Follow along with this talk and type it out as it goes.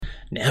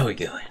Now we're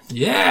going.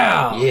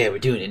 Yeah! Yeah, we're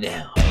doing it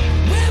now. We're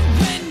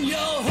in your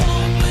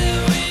home,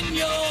 we're in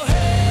your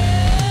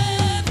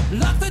head.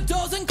 Lock the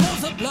doors and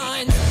close the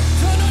blinds.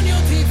 Turn on your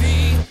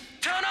TV,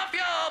 turn off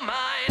your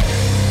mind.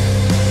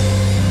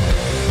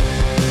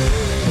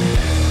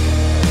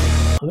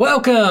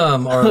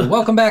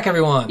 Welcome back,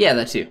 everyone. Yeah,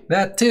 that too.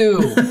 That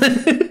too.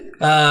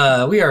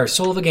 We are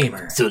Soul of a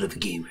Gamer. Soul of a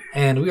Gamer.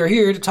 And we are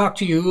here to talk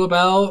to you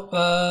about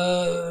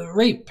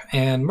rape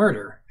and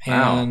murder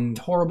and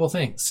horrible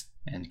things.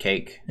 And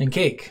cake. And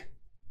cake.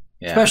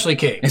 Yeah. Especially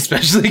cake.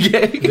 Especially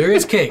cake. There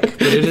is cake,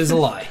 but it is a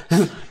lie.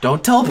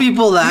 Don't tell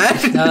people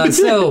that.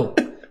 So,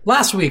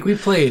 last week we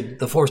played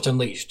The Force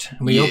Unleashed.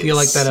 And we hope you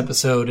liked Yes. that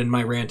episode and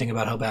my ranting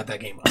about how bad that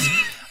game was.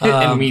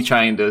 And me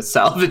trying to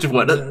salvage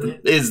what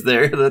is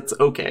there that's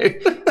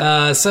okay.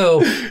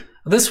 So,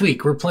 this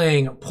week we're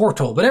playing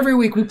Portal, but every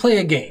week we play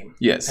a game.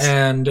 Yes.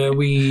 And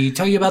we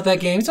tell you about that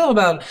game. It's all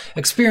about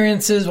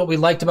experiences, what we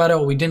liked about it,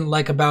 what we didn't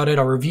like about it,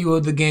 our review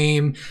of the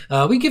game.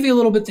 We give you a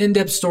little bit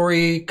in-depth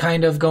story,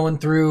 kind of going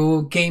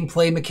through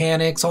gameplay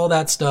mechanics, all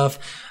that stuff.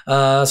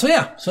 So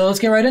let's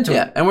get right into it.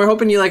 Yeah, and we're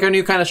hoping you like our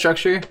new kind of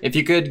structure. If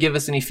you could give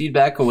us any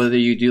feedback or whether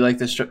you do like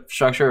this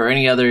structure or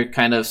any other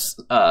kind of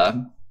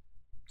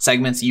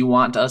segments you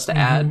want us to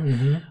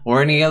add,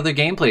 or any other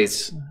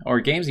gameplays or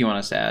games you want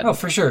us to add. Oh,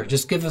 for sure.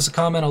 Just give us a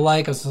comment, a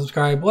like, a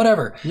subscribe,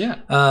 whatever.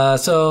 Yeah.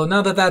 So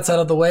now that that's out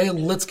of the way,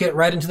 let's get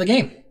right into the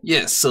game.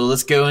 Yes, so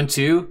let's go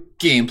into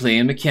gameplay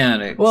and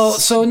mechanics. Well,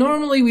 so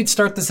normally we'd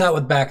start this out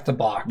with Back to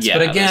Box. Yeah,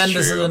 but again, that's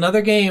this is true.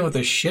 another game with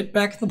a shit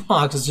Back to the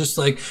Box. It's just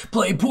like,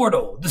 play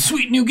Portal, the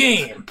sweet new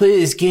game. play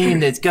this game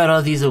that's got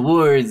all these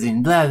awards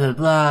and blah blah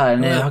blah,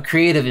 and how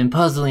creative and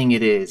puzzling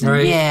it is. And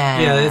Right?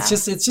 Yeah, it's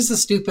just a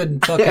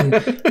stupid fucking.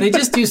 They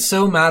just do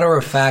so matter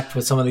of fact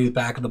with some of these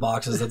Back of the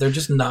Boxes that they're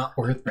just not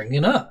worth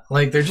bringing up.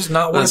 Like they're just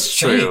not worth that's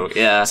saying. true.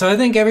 Yeah, So I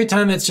think every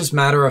time it's just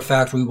matter of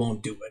fact, we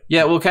won't do it.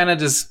 yeah, we'll kind of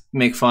just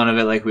make fun of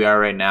it like we are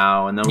right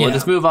now, and then we'll Yeah.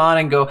 just move on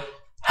and go.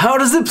 How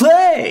does it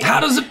play? How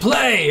does it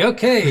play?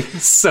 Okay,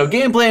 So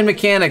gameplay and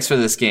mechanics for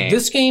this game.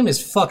 this game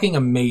is fucking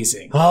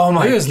amazing. Oh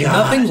my There's God.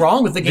 nothing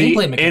wrong with the The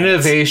gameplay mechanics.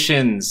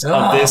 innovations Oh.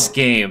 of this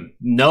game.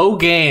 No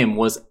game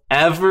was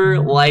ever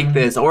like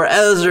this, or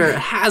ever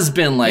has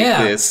been like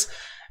Yeah. this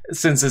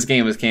since this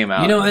game came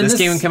out. You know, and this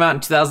this- game came out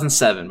in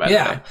 2007, by the way.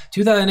 Yeah,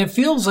 2000, and it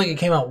feels like it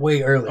came out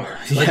way earlier.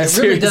 Like Yeah, it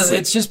really does. seriously.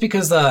 It's just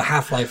because the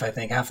Half-Life, I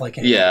think, Half-Life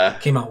Yeah.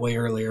 came out way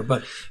earlier.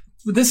 But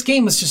this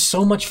game is just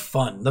so much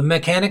fun. The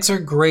mechanics are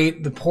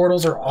great. The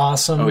portals are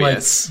awesome. Oh, like,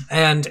 yes.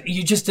 and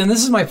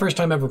this is my first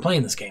time ever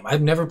playing this game.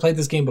 I've never played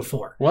this game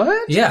before.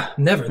 What? Yeah,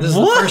 never. This is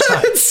What? the first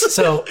time.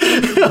 So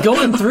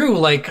going through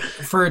like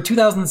for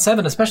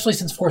 2007, especially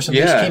since Force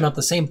Unleashed Yeah. came out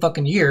the same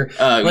fucking year.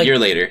 A like, year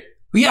later.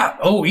 yeah.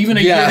 Oh, even a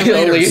Yeah, year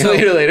later. a So,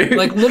 year later.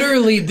 Like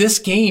literally, this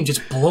game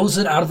just blows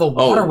it out of the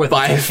water with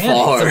by its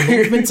mechanics. far. The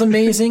movement's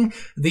amazing.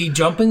 The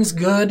jumping's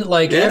good.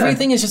 Like Yeah.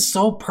 everything is just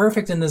so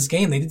perfect in this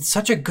game. They did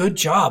such a good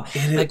job.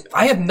 Like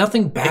I have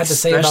nothing bad to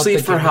say about Especially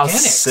the for how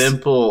mechanics.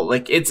 simple,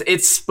 like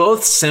it's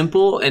both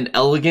simple and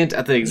elegant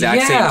at the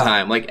exact same Yeah.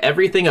 time. Like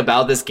everything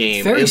about this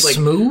game Very is like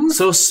smooth.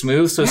 so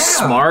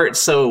smart,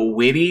 so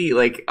witty.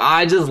 Like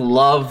I just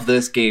love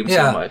this game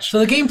so much. So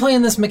the gameplay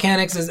in this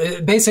mechanics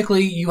is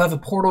basically you have a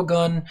portal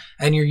gun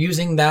and you're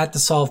using that to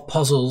solve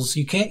puzzles.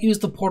 You can't use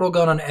the portal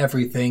gun on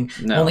everything,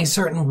 No. only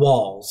certain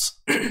walls.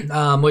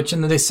 Which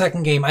in the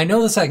second game, I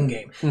know the second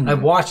game.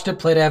 I've watched it,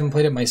 played it, I haven't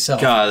played it myself.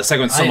 Mm-hmm. God, the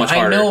second one's so much I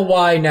harder. know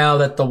why now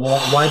that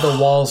why the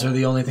walls are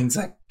the only things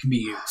that can be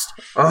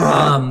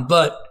used.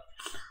 But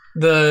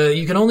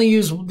you can only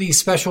use these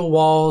special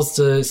walls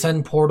to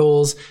send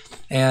portals,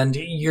 and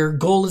your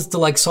goal is to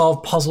like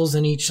solve puzzles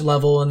in each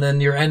level, and then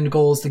your end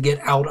goal is to get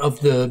out of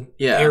the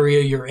Yeah.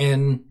 area you're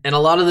in. And a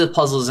lot of the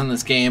puzzles in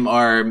this game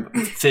are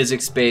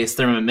physics based,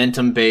 they're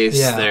momentum based,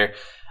 Yeah. they're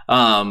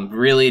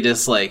really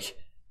just like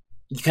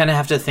you kind of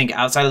have to think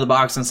outside of the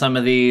box in some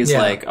of these.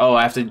 Yeah. Like, oh,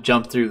 I have to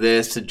jump through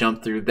this to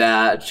jump through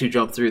that to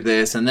jump through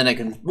this, and then it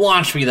can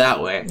launch me that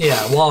way. Yeah,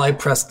 while I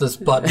press this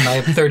button, I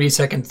have 30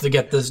 seconds to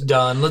get this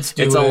done. Let's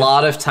do It's it. a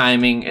lot of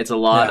timing. It's a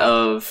lot Yeah.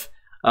 of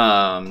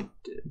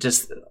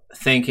just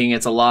thinking.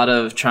 It's a lot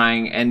of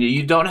trying, and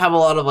you don't have a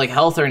lot of like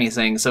health or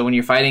anything. So when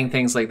you're fighting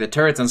things like the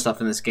turrets and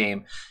stuff in this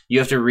game, you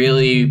have to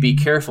really be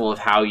careful of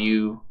how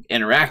you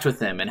interact with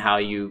them and how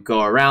you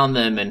go around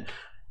them, and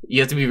you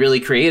have to be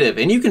really creative.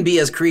 And you can be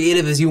as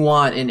creative as you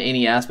want in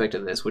any aspect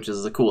of this, which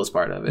is the coolest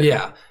part of it.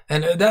 Yeah,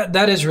 and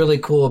that is really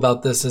cool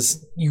about this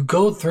is you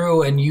go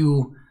through and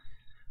you.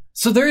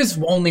 So there is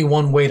only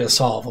one way to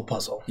solve a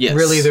puzzle. Yes.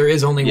 Really, there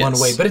is only one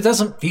Yes. way, but it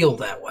doesn't feel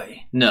that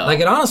way. No. Like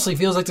it honestly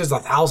feels like there's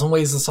 1,000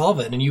 ways to solve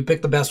it, and you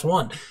pick the best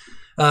one.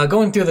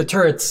 Going through the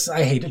turrets,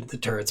 I hated the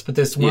turrets, but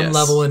there's one Yes.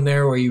 level in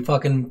there where you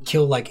fucking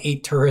kill like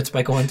 8 turrets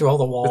by going through all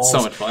the walls. It's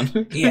so much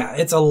fun. Yeah,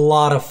 it's a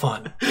lot of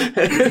fun.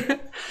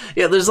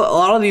 Yeah, there's a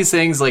lot of these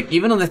things, like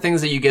even on the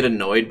things that you get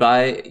annoyed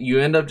by, you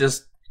end up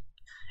just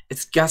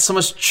it's got so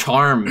much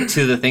charm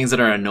to the things that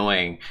are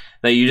annoying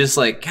that you just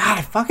like, God,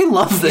 I fucking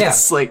love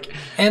this. Yeah. Like,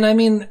 And I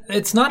mean,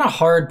 it's not a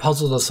hard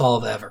puzzle to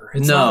solve ever.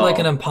 It's not No. like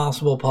an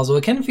impossible puzzle.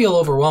 It can feel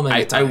overwhelming at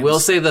I times. will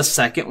say the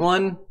second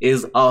one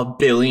is a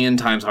billion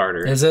times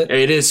harder. Is it?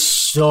 It is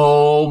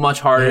so much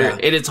harder. Yeah.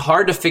 It's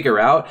hard to figure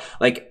out.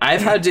 Like,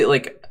 I've had to,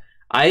 like,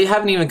 I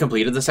haven't even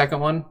completed the second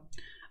one.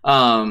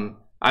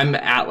 I'm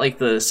at like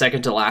the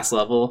second to last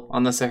level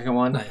on the second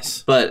one.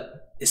 Nice. But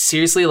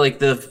seriously, like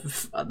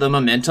the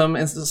momentum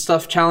and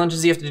stuff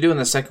challenges you have to do in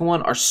the second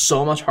one are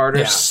so much harder,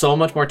 Yeah. so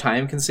much more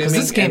time consuming.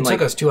 Because this game and, like,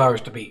 took us 2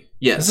 hours to beat.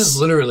 Yes. This is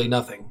literally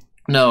nothing.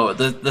 No,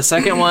 the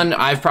second one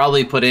I've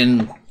probably put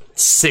in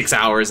 6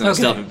 hours and I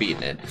still Okay. haven't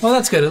beaten it. Well,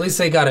 that's good. At least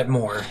they got it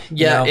more.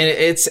 you Yeah, know? and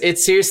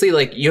it's seriously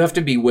like you have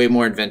to be way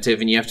more inventive,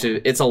 and you have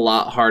to. It's a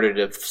lot harder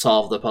to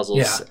solve the puzzles.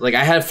 Yeah. Like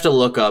I have to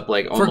look up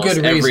like almost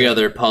good every reason.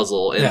 other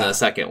puzzle in Yeah. the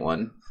second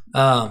one.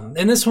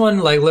 In this one,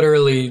 like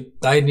literally,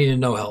 I needed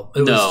no help.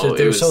 It was No, just, it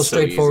they're was so so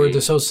straightforward. easy.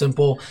 They're so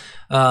simple.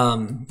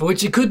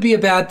 Which it could be a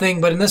bad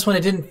thing, but in this one,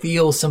 it didn't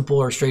feel simple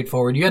or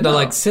straightforward. You had to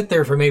like sit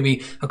there for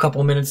maybe a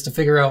couple minutes to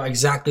figure out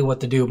exactly what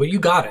to do, but you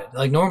got it.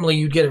 Like normally,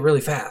 you'd get it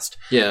really fast.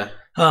 Yeah,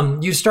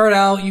 You start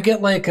out, you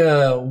get like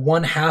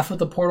one half of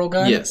the portal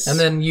gun, Yes. and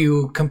then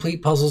you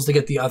complete puzzles to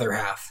get the other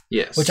half.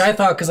 yes. Which I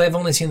thought, because I've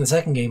only seen the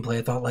second gameplay,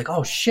 I thought like,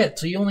 oh shit,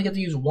 so you only get to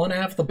use one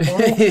half of the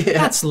portal? Yeah.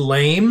 That's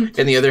lame.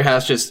 and the other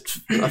half's just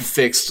a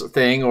fixed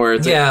thing, or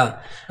it's Yeah,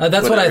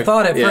 that's what I Whatever.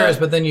 thought at Yeah. first,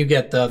 but then you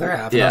get the other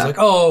half, and I was Yeah. like,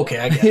 oh, okay,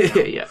 I get it.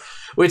 Like, yeah.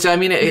 Which I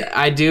mean,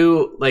 I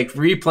do like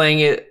replaying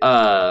it.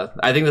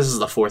 I think this is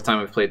the fourth time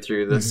I've played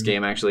through this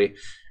game. Actually,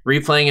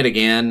 replaying it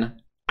again.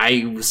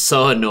 I was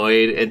so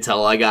annoyed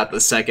until I got the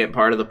second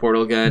part of the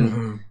portal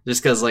gun,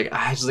 just because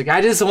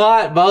I just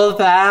want both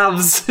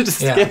halves.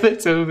 Just Yeah. give it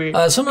to me.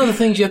 Some of the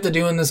things you have to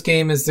do in this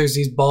game is there's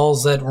these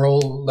balls that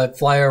roll, that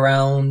fly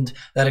around,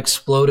 that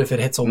explode if it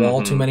hits a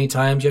wall too many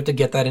times. You have to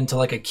get that into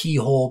like a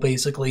keyhole,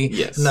 basically.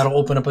 Yes. And that'll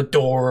open up a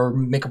door or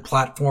make a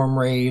platform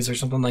raise or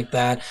something like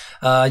that.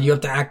 You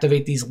have to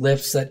activate these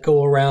lifts that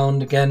go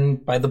around, again,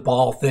 by the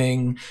ball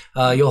thing.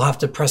 You'll have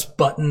to press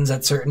buttons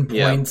at certain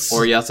Yeah, points.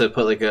 or you have to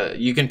put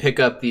you can pick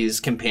up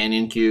these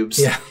companion cubes,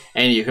 Yeah.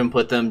 and you can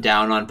put them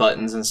down on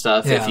buttons and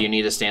stuff Yeah. if you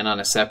need to stand on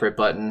a separate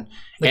button.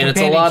 The and it's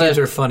a companion lot cubes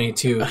of are funny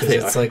too, because They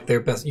it's are. like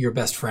your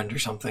best friend or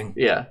something.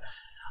 yeah.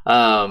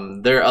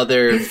 There are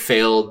other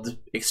failed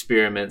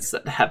experiments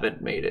that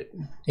haven't made it.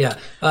 Yeah,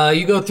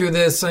 you go through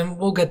this, and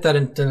we'll get that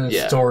into the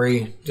Yeah.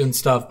 story and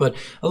stuff. But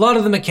a lot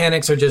of the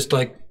mechanics are just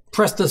like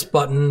press this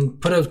button,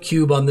 put a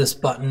cube on this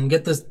button,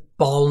 get this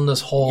ball in this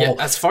hole. Yeah,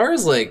 as far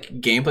as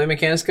gameplay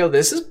mechanics go,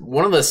 this is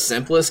one of the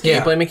simplest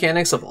Yeah. gameplay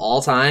mechanics of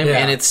all time, Yeah.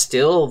 and it's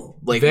still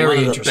Very one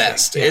of the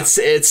interesting, best.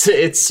 yeah.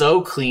 It's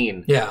so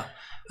clean. Yeah.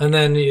 And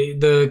then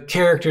the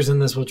characters in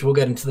this, which we'll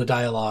get into the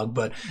dialogue,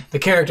 but the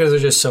characters are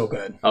just so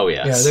good. Oh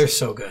yes. Yeah, they're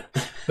so good.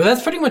 But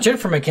that's pretty much it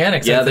for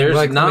mechanics. Yeah, I think.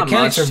 there's the not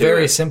mechanics much are to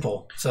very it.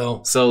 simple.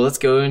 So So let's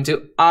go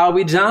into Are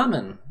We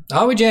Jamming?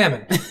 are we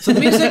jamming? So the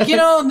music,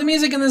 the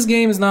music in this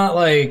game is not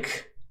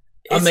like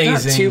amazing.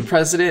 It's not too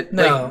precedent.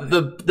 No.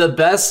 Like, the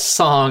best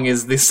song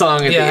is the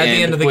song at, Yeah, the, at the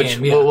end, end of the which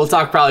game, yeah. we'll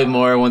talk probably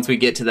more once we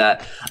get to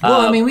that.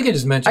 Well, I mean, we could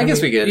just mention. I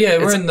guess we could. Yeah,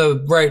 we're It's- in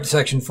the right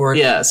section for it.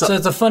 Yeah, So, so-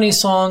 it's a funny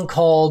song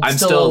called I'm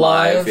 "Still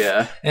Alive."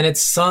 yeah. and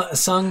it's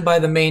sung by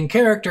the main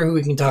character, who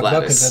we can talk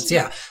about because Gladys.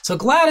 that's So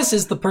Gladys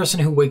is the person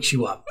who wakes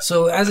you up.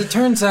 So as it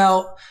turns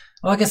out.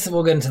 Well, I guess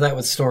we'll get into that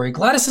with story.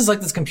 Gladys is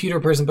like this computer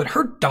person, but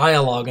her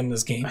dialogue in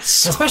this game,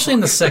 especially in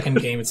the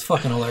second game, it's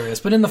fucking hilarious.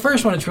 But in the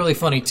first one, it's really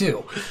funny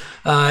too.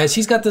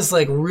 She's got this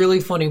really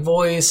funny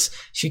voice.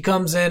 She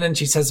comes in and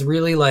she says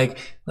really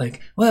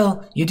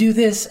well, you do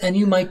this and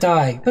you might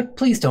die, but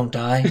please don't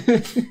die.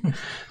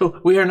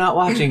 We are not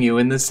watching you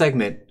in this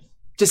segment.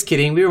 Just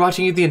kidding. We were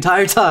watching you the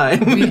entire time.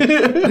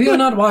 We are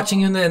not watching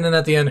you. And then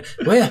at the end,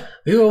 well,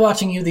 we were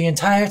watching you the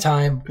entire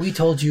time. We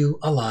told you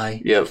a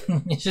lie. Yep.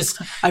 It's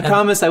just, I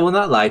promise I will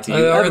not lie to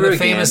you Or ever the again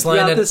famous line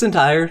throughout that- this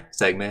entire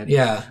segment.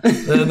 yeah.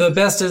 The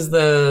best is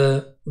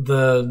the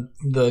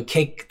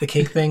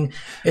cake thing.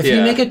 If you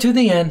Yeah. make it to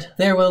the end,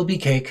 there will be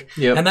cake.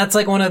 Yep. And that's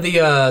like one of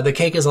the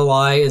cake is a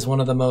lie is one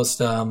of the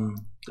most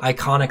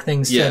iconic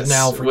things Yes. said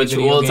now for which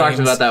video we'll games. talk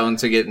about that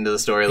once we get into the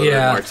story a little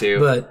bit more too.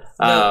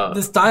 But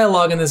this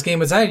dialogue in this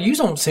game is you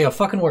don't say a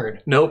fucking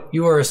word. Nope.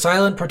 You are a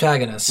silent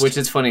protagonist. Which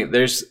is funny.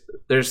 There's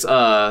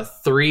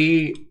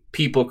 3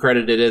 people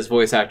credited as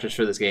voice actors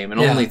for this game, and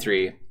Yeah. only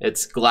 3.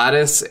 It's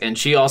Gladys, and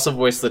she also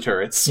voiced the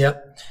turrets.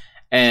 Yep.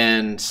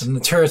 And And the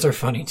turrets are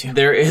funny too.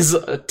 there is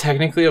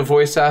technically a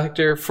voice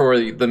actor for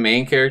the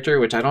main character,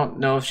 which I don't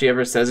know if she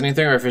ever says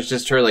anything or if it's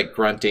just her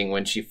grunting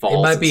when she falls.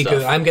 It might and be stuff.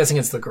 good. I'm guessing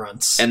it's the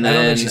grunts. And I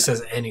don't think then- she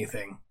says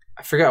anything.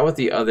 I forgot what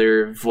the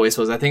other voice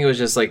was. I think it was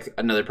just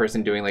another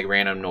person doing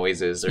random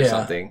noises or Yeah.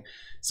 something.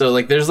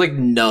 So there's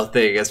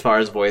nothing as far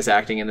as voice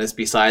acting in this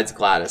besides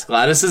Gladys.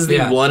 Gladys is the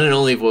Yeah. one and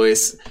only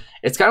voice.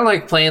 It's kind of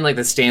like playing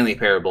the Stanley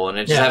Parable and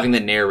it's just Yeah. having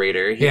the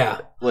narrator. Yeah.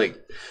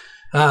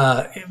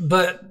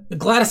 But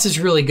Gladys is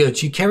really good.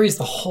 She carries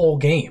the whole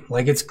game.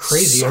 Like, it's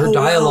crazy. Her So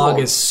dialogue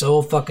well. is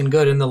so fucking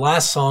good. And the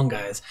last song,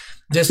 guys,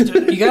 just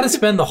you got to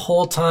spend the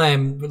whole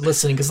time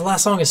listening because the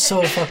last song is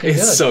so fucking good.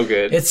 It's so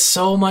good. It's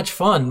so much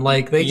fun.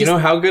 Like, they You just know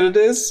how good it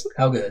is?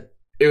 how good.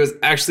 It was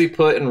actually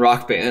put in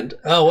Rock Band.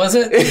 Oh, was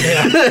it?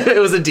 Yeah. It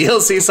was a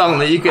DLC song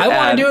that you could I want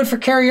add. to do it for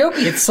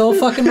karaoke. It's so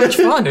fucking much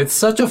fun. It's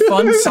such a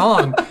fun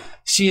song.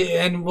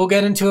 And we'll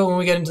get into it when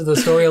we get into the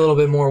story a little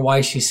bit more,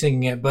 why she's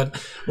singing it.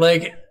 But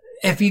like,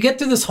 if you get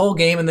through this whole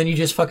game and then you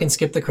just fucking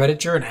skip the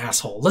credits, you're an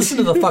asshole. Listen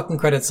to the fucking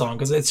credit song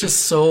because it's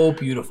just so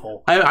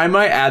beautiful. I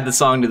might add the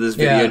song to this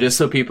video Yeah. just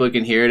so people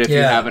can hear it if you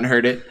Yeah. haven't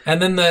heard it.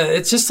 And then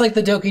it's just like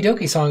the Doki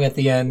Doki song at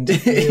the end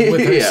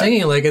with her Yeah.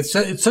 singing. Like, it's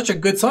such a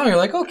good song. You're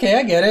like, okay,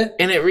 I get it.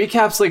 And it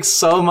recaps like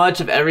so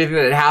much of everything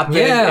that happened.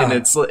 Yeah.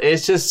 And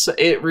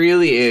it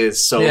really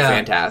is so Yeah.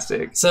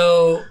 fantastic.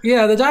 So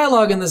yeah, the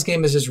dialogue in this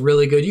game is just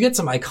really good. You get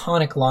some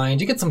iconic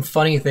lines. You get some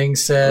funny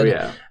things said.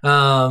 Oh,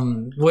 yeah.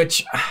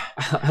 Which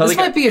I this think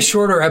might be a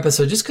shorter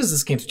episode just because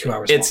this game's 2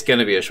 hours long. it's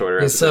gonna be a shorter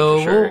episode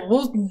So for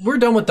sure. we're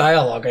done with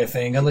dialogue, I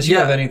think, unless you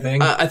have anything.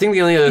 I think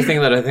the only other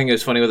thing that I think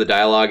is funny with the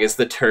dialogue is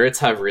the turrets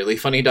have really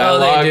funny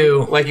dialogue.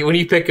 do. Like when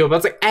you pick up,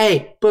 it's like,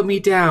 "Hey, put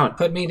me down."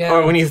 Put me down.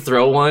 Or when you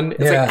throw one,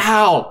 it's Yeah. like,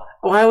 "Ow!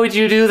 Why would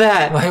you do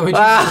that? Why would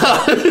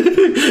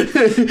you?"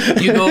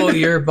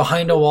 You're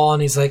behind a wall,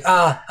 and he's like,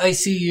 I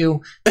see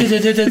you. And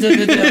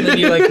then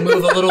you like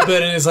move a little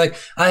bit, and he's like,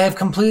 I have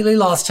completely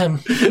lost him.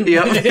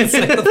 Yep. It's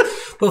like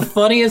the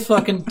funniest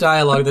fucking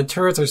dialogue. The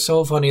turrets are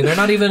so funny. They're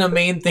not even a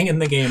main thing in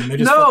the game. They're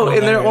just No, fucking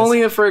and they're hilarious.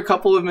 only for a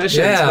couple of missions,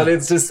 Yeah. but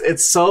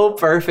it's so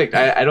perfect.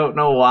 I don't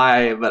know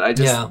why, but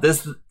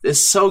this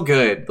is so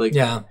good. Like,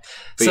 Yeah.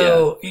 But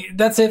So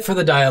that's it for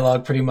the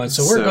dialogue, pretty much.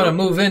 So we're So, going to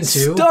move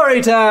into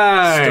story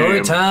time.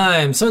 story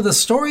time. So the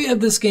story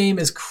of this game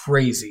is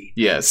crazy.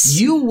 Yes.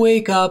 You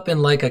wake up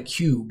in like a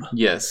cube,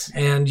 Yes.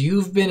 and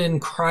you've been in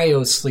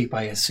cryo sleep,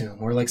 I assume,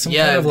 or like some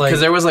Yeah, kind of like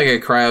because there was like a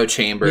cryo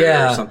chamber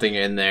Yeah. or something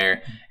in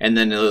there, and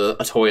then a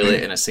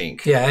toilet and a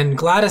sink. yeah. And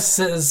Gladys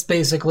says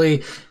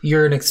basically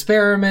you're an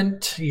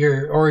experiment.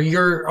 You're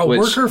a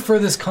worker for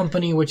this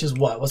company, which is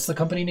what? What's the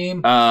company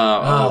name?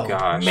 Oh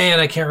gosh, man,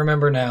 I can't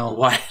remember now.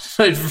 why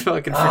did I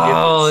fucking forget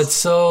Oh, this? it's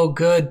so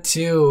good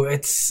too.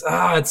 It's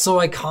so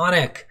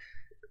iconic.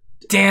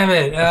 Damn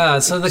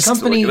it. So the Just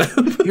company, look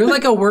it up. you're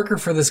like a worker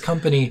for this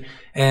company,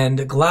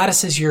 and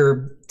Gladys is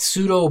your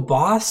pseudo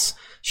boss.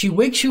 She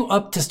wakes you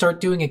up to start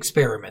doing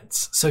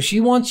experiments. So she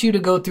wants you to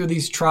go through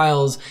these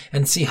trials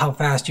and see how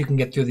fast you can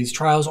get through these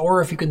trials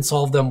or if you can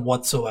solve them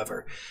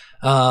whatsoever.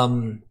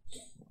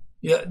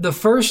 Yeah, the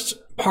first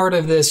part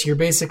of this, you're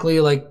basically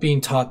like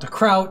being taught to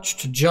crouch,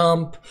 to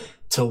jump,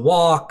 to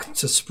walk,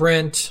 to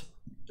sprint,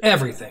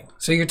 everything.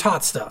 So you're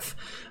taught stuff.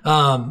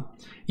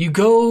 You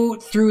go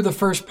through the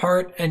first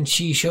part and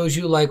she shows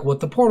you like what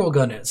the portal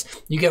gun is.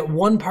 You get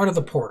one part of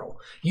the portal.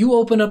 You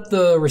open up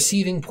the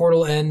receiving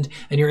portal end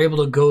and you're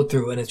able to go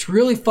through, and it's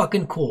really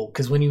fucking cool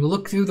because when you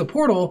look through the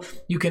portal,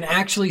 you can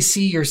actually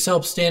see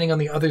yourself standing on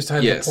the other side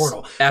of Yes. the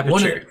portal.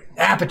 Aperture.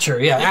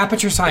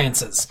 Aperture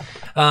Sciences.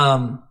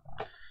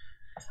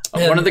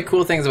 One of the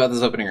cool things about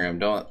this opening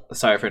room,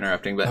 sorry for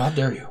interrupting, but How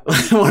dare you?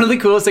 one of the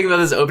coolest things about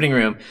this opening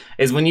room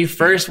is when you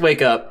first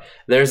wake up,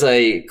 there's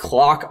a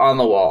clock on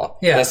the wall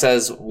Yeah. that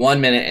says 1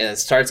 minute and it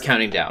starts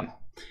counting down.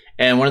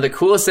 And one of the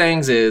coolest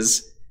things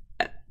is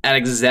at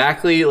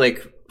exactly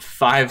like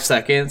 5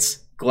 seconds,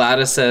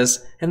 Gladys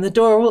says, and the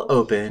door will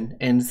open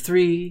in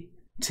 3,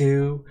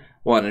 2,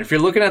 1. And if you're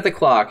looking at the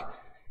clock,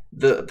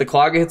 the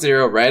clock hits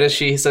 0 right as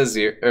she says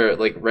 0, or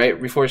like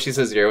right before she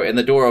says 0, and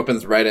the door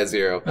opens right at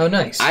 0. Oh,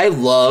 nice. I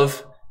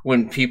love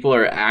when people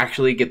are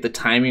actually get the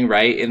timing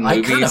right in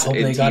I kinda movies hope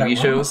and they got TV it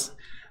shows.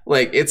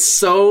 Like, it's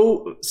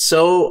so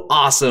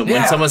awesome when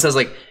Yeah. someone says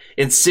like,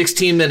 in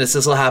 16 minutes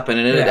this will happen,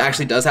 and it Yeah.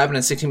 actually does happen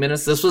in 16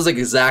 minutes. This was like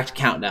exact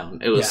countdown.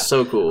 It was Yeah.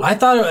 so cool. I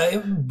thought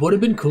it would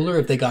have been cooler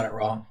if they got it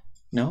wrong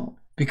No,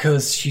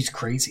 because she's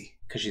crazy.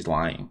 because she's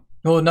lying.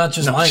 No, not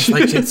just lying.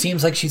 Like, it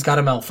seems like she's got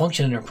a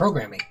malfunction in her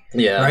programming.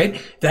 Yeah.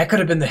 Right? That could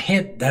have been the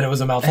hint that it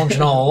was a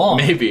malfunction all along.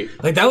 Maybe.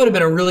 Like, that would have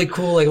been a really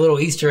cool, like, little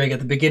Easter egg at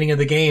the beginning of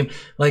the game.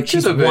 Like,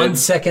 she's Could have 1 been.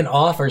 second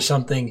off or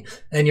something,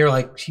 and you're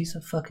like, she's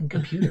a fucking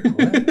computer.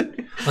 What?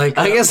 Like,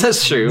 I guess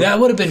that's true. that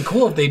would have been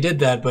cool if they did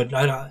that, but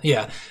I don't.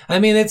 Yeah, I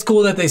mean, it's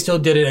cool that they still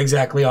did it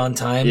exactly on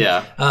time.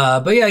 Yeah.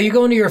 But yeah, you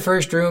go into your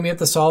first room. You have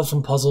to solve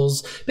some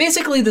puzzles.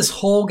 Basically, this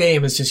whole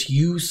game is just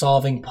you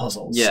solving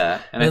puzzles. Yeah,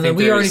 and I then think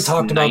we already there's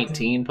talked about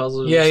 19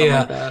 puzzles. yeah, or something yeah.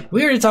 Like that.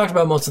 We already talked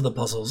about most of the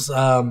puzzles.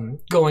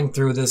 Going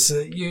through this,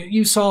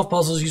 you solve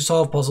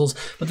puzzles,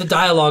 but the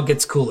dialogue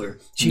gets cooler.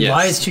 She Yes.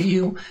 lies to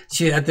you.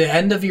 She at the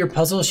end of your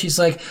puzzle, she's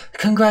like,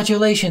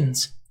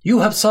 "Congratulations, you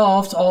have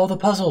solved all the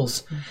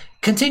puzzles.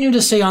 Continue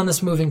to stay on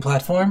this moving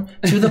platform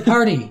to the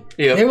party.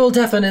 Yep. There will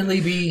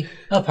definitely be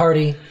a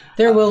party.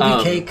 There will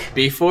be cake."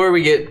 Before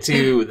we get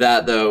to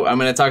that, though, I'm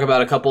going to talk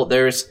about a couple.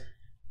 There's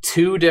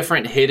 2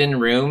 different hidden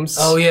rooms.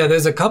 Oh yeah,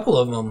 there's a couple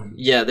of them.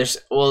 Yeah, there's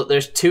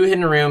 2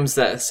 hidden rooms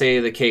that say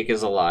the cake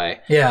is a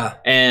lie. Yeah,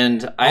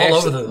 And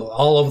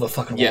all over the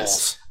fucking yes,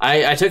 walls.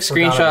 I took Forgot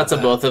screenshots about of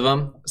that. both of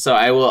them, so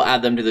I will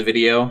add them to the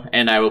video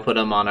and I will put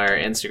them on our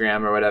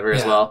Instagram or whatever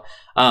as Yeah. well.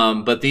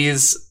 But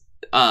these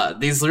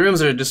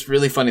rooms are just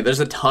really funny. There's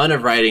a ton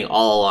of writing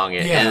all along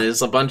it, Yeah. and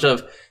there's a bunch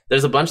of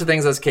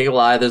things that's cake a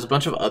lie. There's a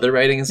bunch of other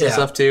writings and Yeah.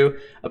 stuff too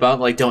about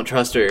like don't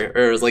trust her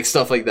or like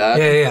stuff like that.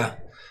 Yeah.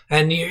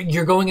 And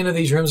you're going into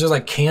these rooms. There's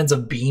like cans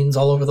of beans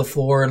all over the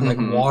floor and like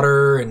Mhm.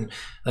 water and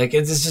like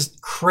it's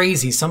just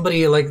crazy.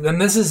 Somebody like,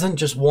 and this isn't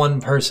just one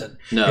person.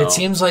 No. It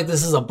seems like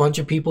this is a bunch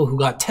of people who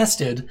got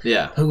tested,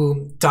 Yeah.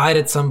 who died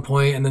at some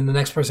point, and then the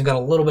next person got a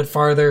little bit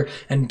farther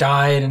and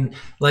died, and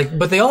like,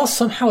 but they all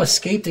somehow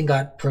escaped and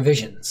got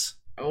provisions.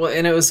 Well,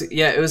 and it was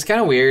kind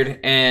of weird,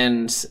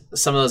 and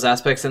some of those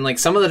aspects, and like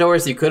some of the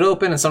doors you could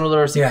open, and some of the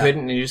doors you Yeah.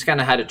 couldn't, and you just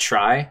kind of had to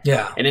try.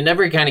 Yeah. And it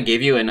never kind of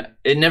gave you, and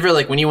it never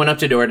like when you went up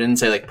to a door, it didn't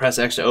say like press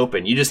X to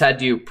open. You just had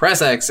to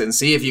press X and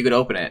see if you could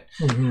open it.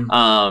 Mhm.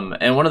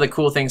 And one of the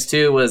cool things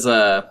too was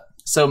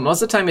so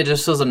most of the time it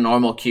just was a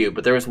normal cube,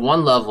 but there was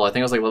one level, I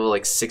think it was like level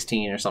like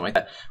 16 or something like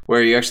that,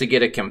 where you actually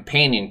get a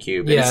companion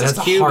cube. And Yeah, it's it this has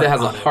a cube heart that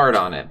has a on it. heart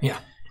on it. Yeah.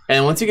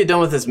 And once you get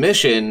done with this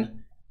mission,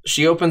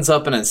 she opens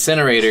up an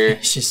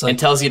incinerator She's like, and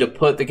tells you to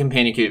put the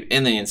companion cube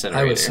in the I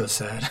incinerator. was so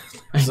sad.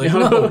 I was like,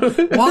 no,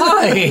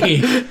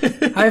 why?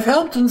 I've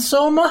helped him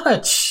so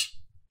much.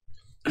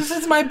 This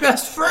is my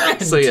best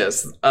friend. So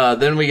yes,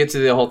 then we get to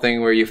the whole thing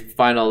where you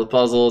find all the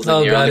puzzles and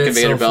Oh, you're on God, the it's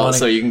conveyor so belt, funny.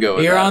 so you can go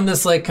with You're that. on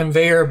this like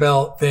conveyor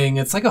belt thing.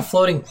 It's like a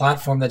floating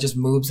platform that just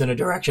moves in a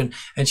direction.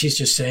 And she's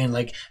just saying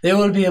like, there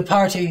will be a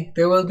party.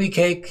 There will be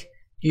cake.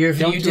 You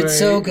Don't did worry.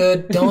 so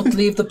good. Don't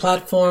leave the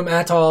platform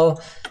at all.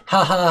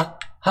 Ha ha.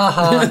 Ha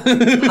ha.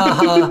 Ha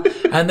ha.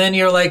 And then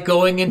you're like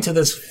going into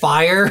this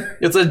fire.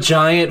 It's a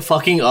giant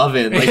fucking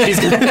oven. Like she's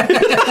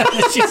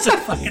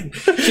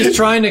She's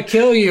trying to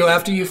kill you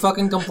after you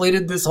fucking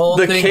completed this whole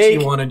the thing cake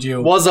she wanted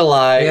you. was a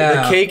lie.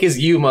 Yeah. The cake is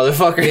you,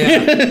 motherfucker.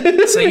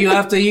 Yeah. So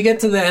you get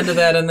to the end of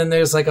that, and then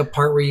there's like a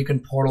part where you can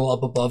portal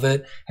up above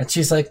it, and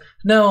she's like,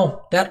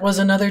 "No, that was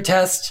another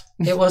test.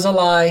 It was a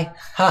lie.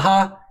 Ha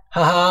ha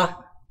ha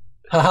ha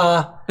ha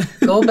ha.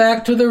 Go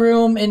back to the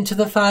room into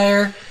the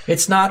fire.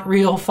 It's not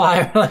real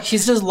fire." Like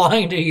she's just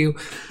lying to you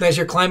as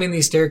you're climbing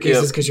these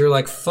staircases Yep. because you're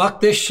like,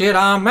 "Fuck this shit,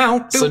 I'm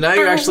out." So now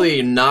you're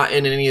actually not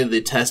in any of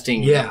the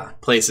testing Yeah.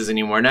 places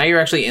anymore. Now you're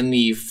actually in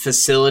the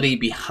facility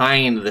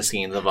behind the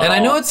scenes of it And I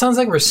all. know it sounds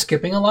like we're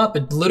skipping a lot,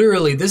 but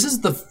literally, this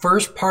is the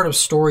first part of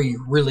story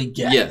you really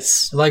get.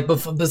 Yes. Like,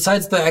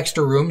 besides the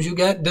extra rooms you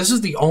get, this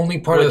is the only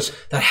part Which-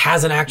 that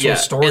has an actual Yeah,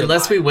 story.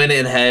 unless we went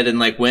ahead and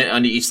like went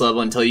onto each level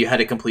until you had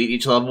to complete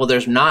each level,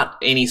 there's not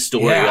any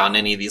story Yeah. on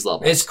any of these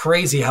levels. It's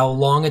crazy how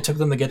long it took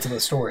them to get to the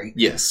story.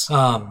 yes.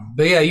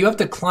 But yeah, you have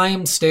to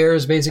climb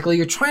stairs, basically.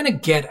 You're trying to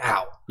get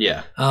out.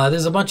 Yeah.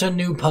 There's a bunch of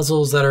new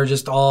puzzles that are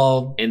just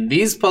all... And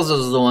these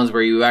puzzles are the ones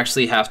where you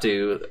actually have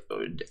to.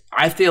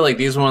 I feel like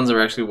these ones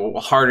are actually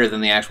harder than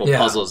the actual Yeah.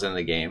 puzzles in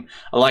the game.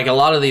 Like a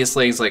lot of these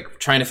things, like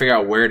trying to figure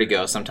out where to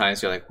go.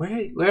 Sometimes you're like, where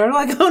do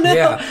I go now?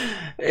 Yeah.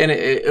 And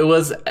it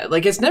was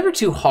like it's never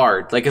too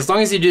hard. Like as long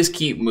as you just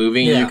keep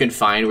moving, Yeah. you can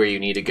find where you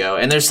need to go.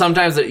 And there's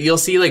sometimes that you'll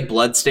see like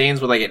blood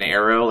stains with like an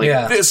arrow, like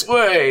Yeah. this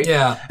way.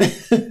 Yeah.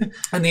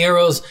 And the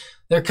arrows...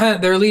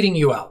 They're leading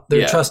you out.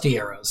 They're Yeah. trusty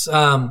arrows.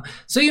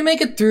 So you make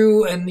it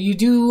through and you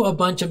do a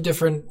bunch of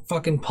different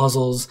fucking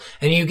puzzles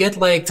and you get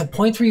like to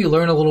points where you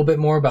learn a little bit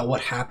more about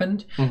what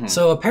happened. Mm-hmm.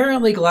 So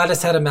apparently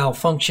Gladys had a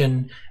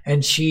malfunction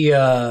and she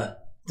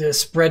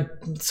spread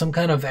some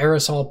kind of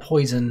aerosol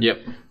poison. Yep.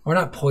 Or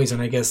not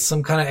poison, I guess.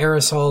 Some kind of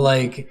aerosol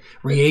like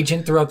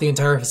reagent throughout the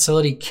entire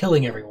facility,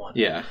 killing everyone.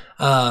 Yeah.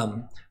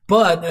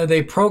 But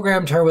they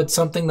programmed her with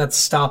something that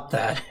stopped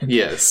that.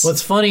 Yes.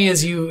 What's funny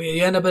is you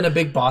end up in a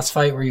big boss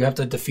fight where you have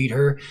to defeat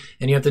her,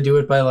 and you have to do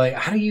it by like,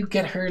 how do you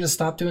get her to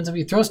stop doing something?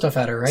 You throw stuff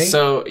at her, right?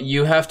 So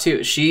you have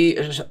to. She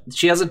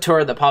has a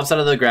turret that pops out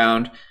of the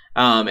ground.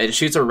 It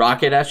shoots a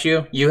rocket at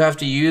you. You have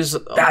to use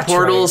That's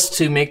portals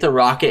to make the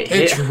rocket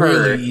hit it's her.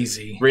 really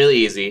easy. Really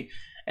easy.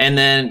 And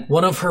then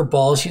One of her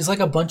balls, she's like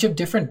a bunch of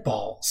different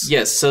balls.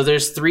 yes, so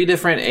there's 3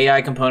 different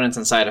AI components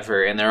inside of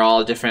her, and they're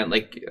all different,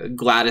 like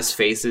Gladys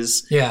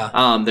faces.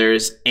 Yeah.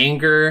 There's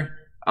anger,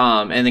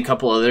 and a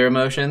couple other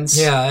emotions.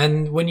 Yeah,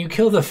 and when you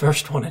kill the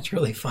first one, it's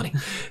really funny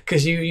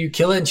because you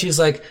kill it, and she's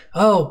like,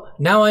 "Oh,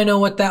 now I know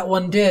what that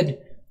one did.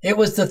 It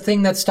was the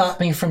thing that stopped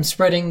me from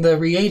spreading the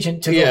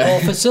reagent to the Yeah. whole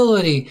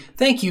facility.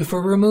 Thank you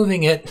for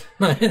removing it."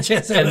 And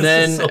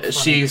then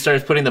she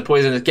starts putting the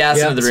poisonous gas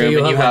Yep, into the so room, you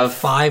and you like have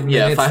 5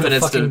 minutes, yeah, 5 to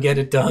minutes fucking to get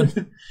it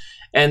done.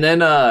 And then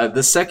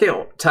the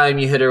second time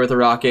you hit her with a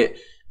rocket,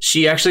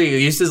 she actually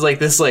uses like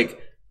this like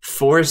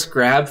force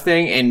grab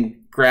thing and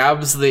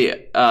grabs the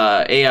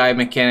AI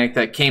mechanic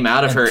that came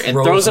out of her and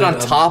throws it on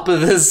top of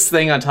this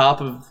thing on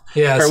top of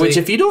Yeah, her. so Which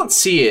if you don't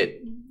see it,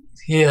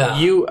 Yeah.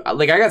 you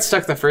like I got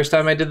stuck the first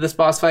time I did this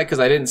boss fight because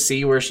I didn't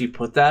see where she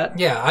put that.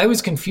 Yeah, I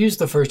was confused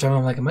the first time.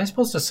 I'm like, am I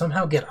supposed to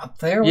somehow get up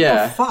there? What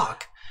Yeah. the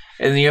fuck?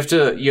 And then you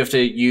have to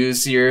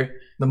use your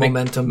the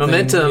momentum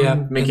momentum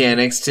thing.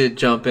 mechanics to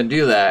jump and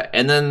do that.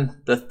 And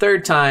then the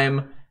third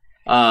time,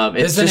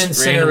 it's There's an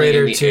just randomly in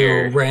incinerator the too,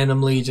 air.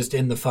 randomly just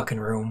in the fucking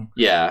room.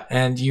 Yeah.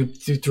 And you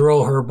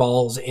throw her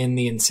balls in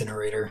the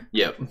incinerator.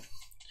 Yep.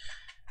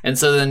 And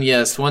so then,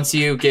 yes, once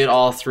you get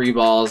all 3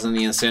 balls in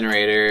the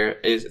incinerator,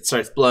 it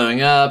starts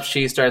blowing up.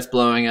 She starts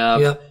blowing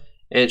up. Yep.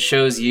 It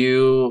shows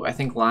you, I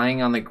think,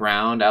 lying on the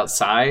ground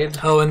outside.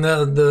 Oh, and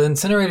the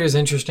incinerator is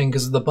interesting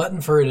because the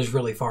button for it is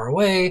really far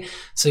away.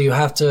 So you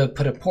have to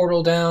put a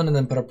portal down and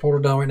then put a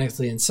portal down right next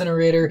to the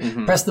incinerator.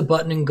 Mm-hmm. Press the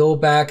button and go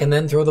back and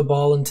then throw the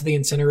ball into the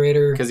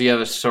incinerator. Because you have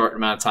a short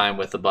amount of time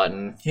with the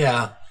button.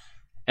 Yeah.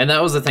 And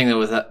that was the thing that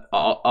was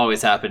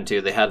always happened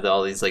too. They had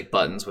all these like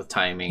buttons with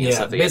timing and Yeah,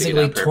 stuff. That you had to get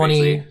basically done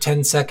 20, perfectly.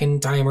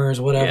 10-second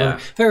timers, whatever. Yeah.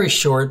 Very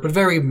short, but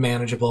very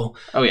manageable.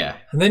 Oh, yeah.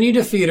 And then you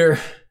defeat her.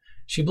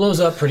 She blows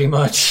up pretty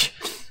much.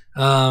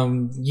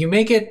 You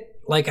make it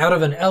like out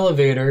of an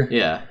elevator.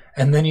 Yeah.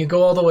 And then you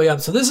go all the way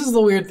up. So this is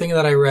the weird thing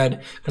that I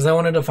read because I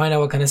wanted to find out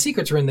what kind of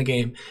secrets were in the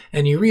game.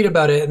 And you read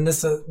about it. And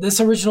this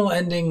original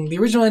ending, the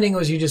original ending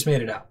was you just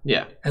made it out.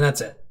 Yeah. And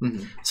that's it.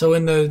 Mm-hmm. So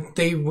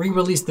they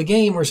re-released the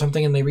game or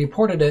something and they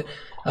reported it.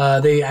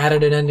 They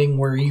added an ending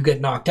where you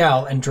get knocked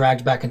out and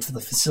dragged back into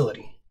the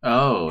facility.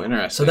 Oh,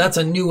 interesting. So that's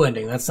a new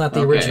ending. That's not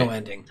the Okay. original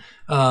ending.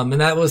 And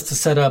that was to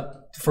set up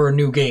for a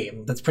new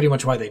game. That's pretty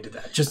much why they did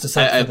that. Just to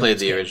set up I for played next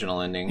the game. original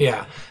ending.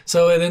 Yeah.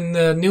 So then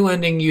the new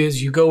ending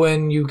is you go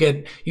in, you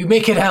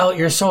make it out,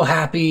 you're so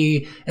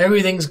happy,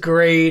 everything's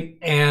great,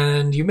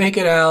 and you make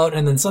it out,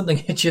 and then something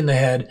hits you in the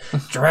head,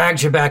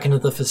 drags you back into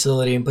the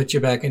facility, and puts you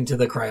back into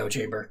the cryo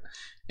chamber.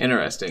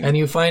 Interesting. And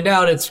you find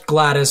out it's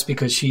Gladys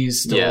because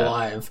she's still Yeah.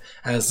 alive,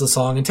 as the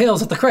song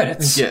entails at the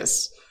credits.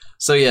 Yes.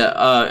 So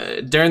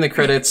yeah, during the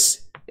credits,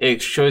 it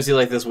shows you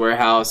like this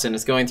warehouse, and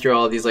it's going through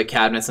all these like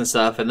cabinets and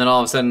stuff, and then all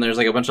of a sudden there's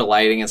like a bunch of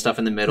lighting and stuff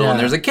in the middle, Yeah. and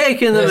there's a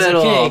cake in the There's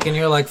middle, a cake, and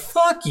you're like,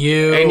 fuck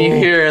you. and you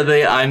hear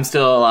the "I'm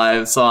Still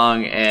Alive"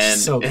 song, and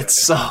So good.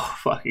 it's so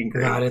fucking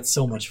great. God, it's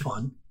so much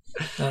fun.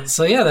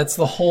 So yeah, that's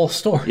the whole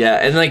story. Yeah,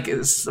 and like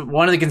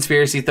one of the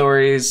conspiracy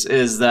theories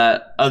is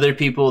that other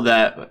people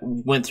that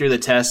went through the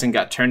test and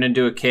got turned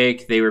into a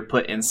cake, they were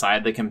put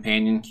inside the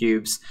companion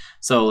cubes.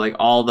 So like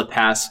all the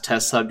past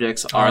test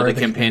subjects are the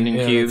companion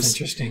yeah, cubes. That's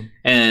interesting.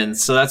 And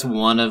so that's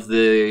one of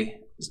the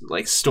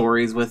like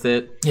stories with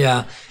it.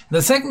 Yeah,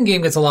 the second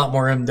game gets a lot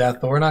more in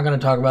depth, but we're not going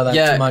to talk about that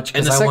Yeah, too much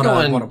and because the I second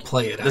one- want to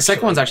play it. The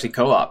second one's actually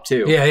co-op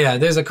too. yeah.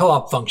 There's a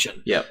co-op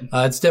function. Yep.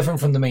 It's different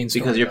from the main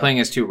story. Because you're though. playing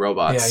as 2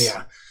 robots.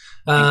 Yeah.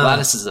 And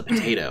Gladys is a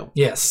potato.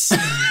 Yes,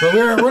 but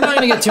we're not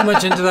going to get too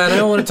much into that. I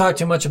don't want to talk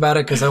too much about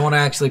it because I want to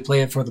actually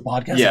play it for the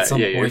podcast Yeah, at some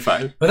point. you're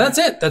fine. But that's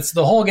it. That's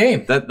the whole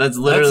game. That's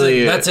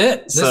literally That's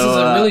it. This So, is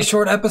a really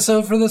short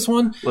episode for this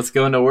one. let's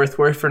go into worth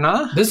for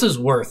nah. This is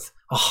worth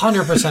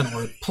 100%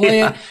 worth.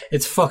 Play it.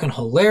 It's fucking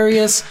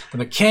hilarious. The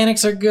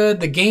mechanics are good.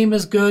 The game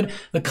is good.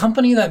 The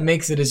company that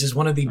makes it is just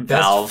one of the best.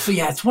 Valve.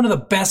 Yeah, it's one of the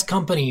best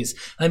companies.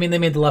 I mean, they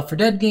made the Left 4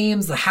 Dead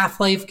games, the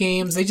Half-Life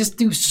games. They just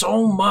do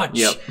so much.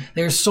 Yep.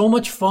 They're so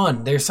much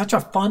fun. They're such a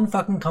fun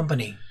fucking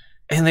company.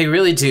 And they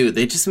really do.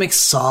 They just make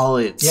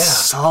solid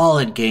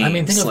games. I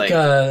mean, think like,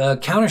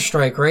 of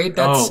Counter-Strike, right?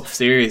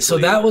 seriously. So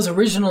that was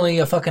originally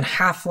a fucking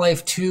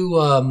Half-Life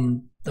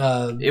 2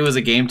 it was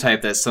a game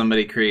type that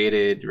somebody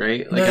created,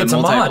 right? Like it's a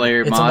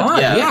multiplayer It's a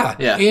mod,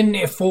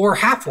 Yeah. for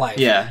Half-Life.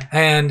 Yeah.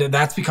 And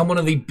that's become one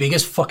of the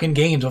biggest fucking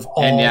games of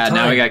all And yeah, time.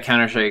 now we got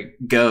Counter-Strike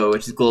Go,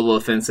 which is Global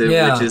Offensive,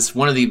 Yeah. which is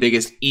one of the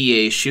biggest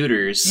EA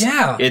shooters.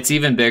 Yeah. It's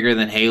even bigger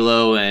than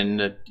Halo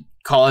and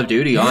Call of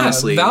Duty,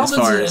 honestly, Valve as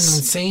far is an as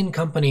insane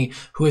company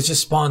who has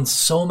just spawned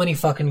so many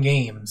fucking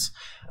games.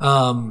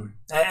 And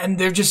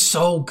they're just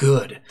so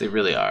good. they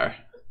really are.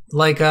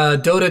 Like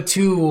Dota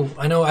 2,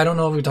 I don't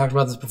know if we talked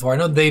about this before. I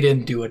know they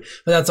didn't do it,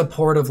 but that's a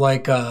port of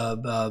like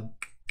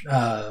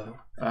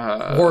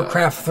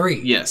Warcraft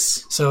 3.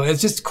 Yes. So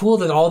it's just cool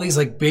that all these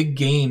like big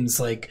games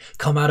like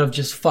come out of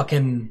just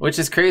fucking Which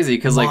is crazy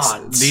because like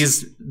Mods.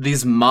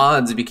 these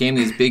mods became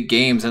these big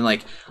games, and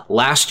like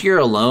last year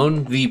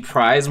alone, the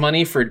prize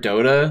money for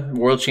Dota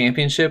World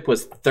Championship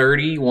was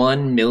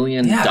 $31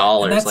 million.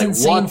 and that's Like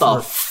insane what the for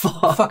a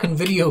fuck? fucking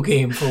video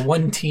game for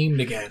one team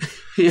to get.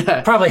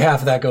 Yeah, Probably half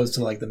of that goes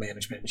to like the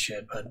management and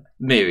shit, but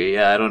maybe.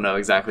 Yeah, I don't know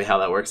exactly how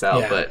that works out,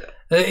 Yeah. but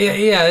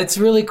yeah, it's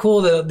really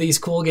cool that these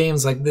cool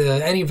games like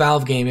any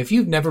Valve game. If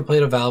you've never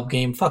played a Valve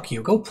game, fuck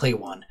you. Go play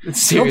one.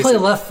 seriously, Go play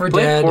Left 4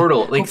 play Dead.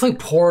 Portal. Go Like play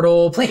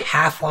Portal. Play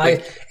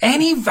Half-Life.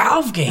 Any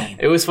Valve game.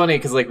 it was funny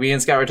because like me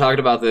and Scott were talking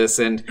about this,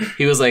 and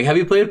he was like, "Have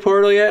you played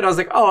Portal yet?" And I was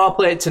like, "Oh, I'll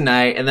play it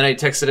tonight." And then I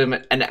texted him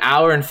an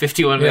hour and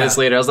 51 minutes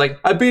later. I was like,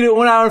 "I beat it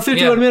 1 hour and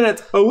 51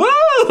 minutes." Oh,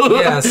 whoa!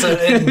 Yeah, so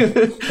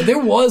there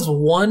was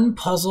one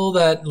puzzle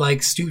that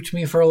like stooped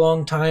me for a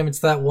long time. It's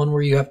that one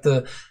where you have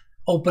to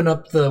open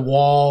up the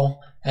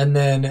wall and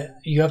then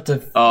you have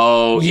to.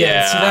 Oh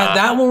yeah. So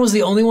that one was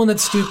the only one that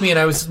stooped me, and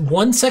I was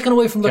 1 second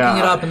away from looking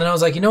it up, and then I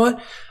was like, you know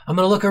what? I'm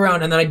gonna look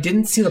around, and then I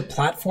didn't see the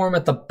platform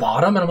at the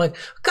bottom, and I'm like,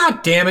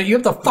 God damn it! You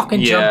have to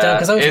fucking jump down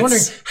because I was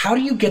wondering how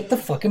do you get the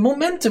fucking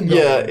momentum going?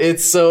 Yeah,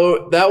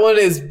 that one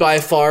is by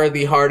far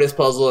the hardest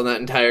puzzle in that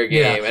entire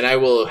game, and I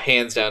will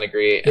hands down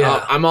agree.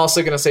 Yeah. I'm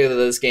also gonna say that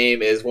this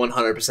game is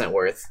 100%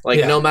 worth.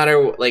 Like no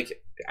matter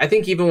I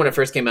think even when it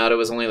first came out, it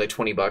was only like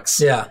 $20.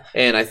 Yeah,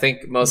 and I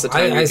think most of the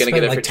time I you're gonna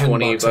get it spent for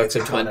like $10 $20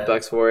 or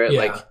 $20 for it. Yeah.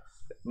 Like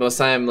most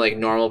time, like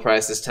normal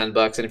price is $10,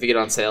 and if you get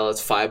on sale,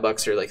 it's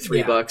 $5 or like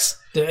 $3.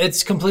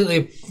 It's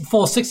completely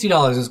full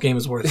 $60. This game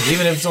is worth it,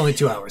 even if it's only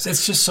 2 hours.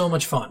 It's just so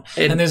much fun,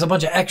 and there's a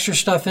bunch of extra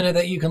stuff in it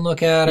that you can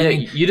look at. Yeah, I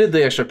mean, you did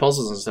the extra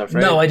puzzles and stuff, right?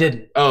 no, I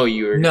didn't. Oh,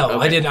 you were No,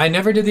 okay. I did. I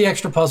never did the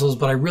extra puzzles,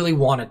 but I really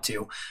wanted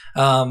to.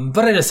 But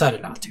I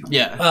decided not to.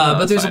 Yeah,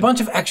 but there's fine. a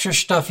bunch of extra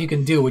stuff you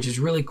can do, which is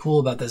really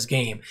cool about this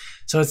game.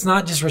 So it's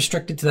not just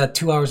restricted to that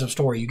 2 hours of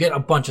story. You get a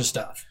bunch of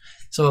stuff.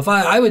 So if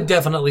I would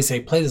definitely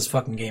say play this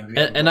fucking game. If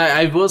you And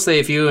I will say,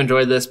 if you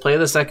enjoyed this, play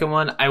the second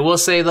one. I will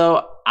say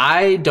though,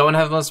 I don't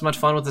have as much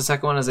fun with the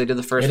second one as I did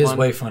the first one. It is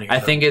way funnier, I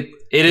though. think it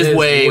is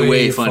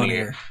way funnier.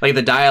 funnier. Like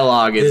the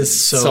dialogue is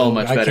It's so so-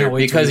 much I can't better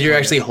wait to because replay you're it.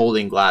 actually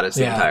holding Gladys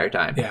the Yeah. entire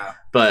time. Yeah.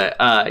 But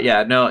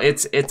no,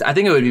 it's. I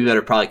think it would be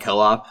better probably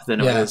co-op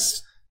than it Yeah.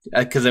 was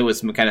because it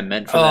was kind of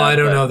meant for. Oh, that, I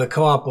don't but- know. The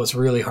co-op was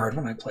really hard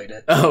when I played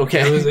it. Oh,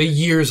 okay. It was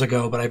years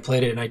ago, but I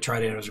played it and I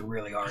tried it and it was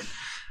really hard.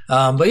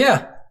 But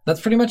yeah, that's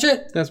pretty much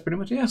it. That's pretty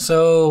much it.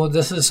 So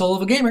this is Soul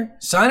of a Gamer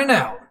signing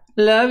out.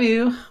 Love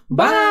you.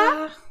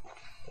 Bye.